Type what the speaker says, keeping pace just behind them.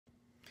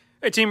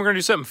Hey team, we're going to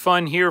do something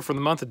fun here for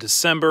the month of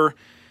December.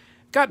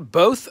 Got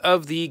both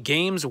of the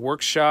Games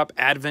Workshop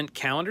Advent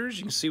calendars.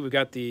 You can see we've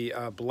got the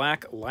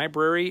Black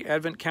Library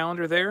Advent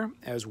calendar there,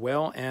 as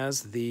well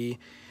as the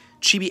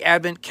Chibi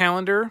Advent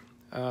calendar.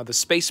 The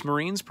Space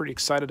Marines, pretty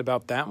excited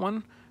about that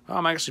one.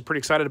 I'm actually pretty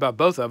excited about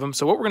both of them.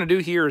 So what we're going to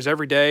do here is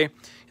every day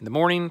in the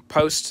morning,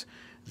 post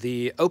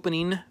the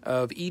opening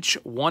of each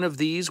one of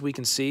these. We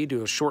can see,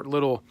 do a short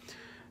little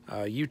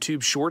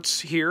YouTube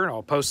shorts here.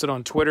 I'll post it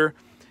on Twitter.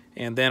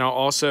 And then I'll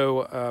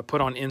also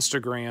put on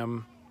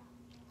Instagram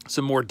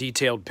some more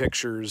detailed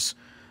pictures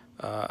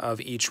of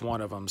each one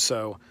of them.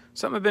 So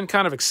something I've been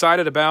kind of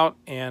excited about,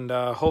 and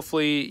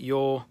hopefully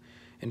you'll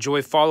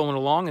enjoy following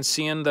along and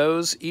seeing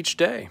those each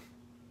day.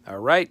 All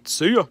right,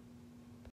 see ya.